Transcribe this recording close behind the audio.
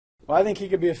Well, I think he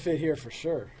could be a fit here for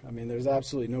sure. I mean, there's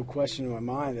absolutely no question in my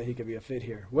mind that he could be a fit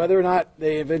here. Whether or not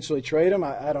they eventually trade him,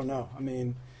 I don't know. I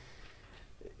mean,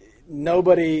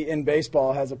 nobody in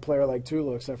baseball has a player like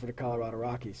Tulo except for the Colorado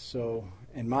Rockies. So,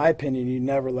 in my opinion, you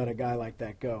never let a guy like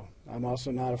that go. I'm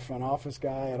also not a front office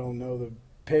guy. I don't know the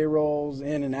payrolls,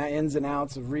 ins and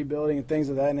outs of rebuilding and things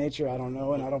of that nature. I don't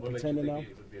know, and I don't pretend to know.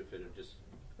 He would be a fit just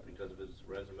because of his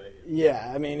resume?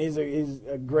 Yeah, I mean, he's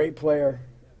a great player,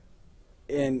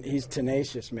 and he's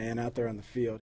tenacious, man, out there on the field.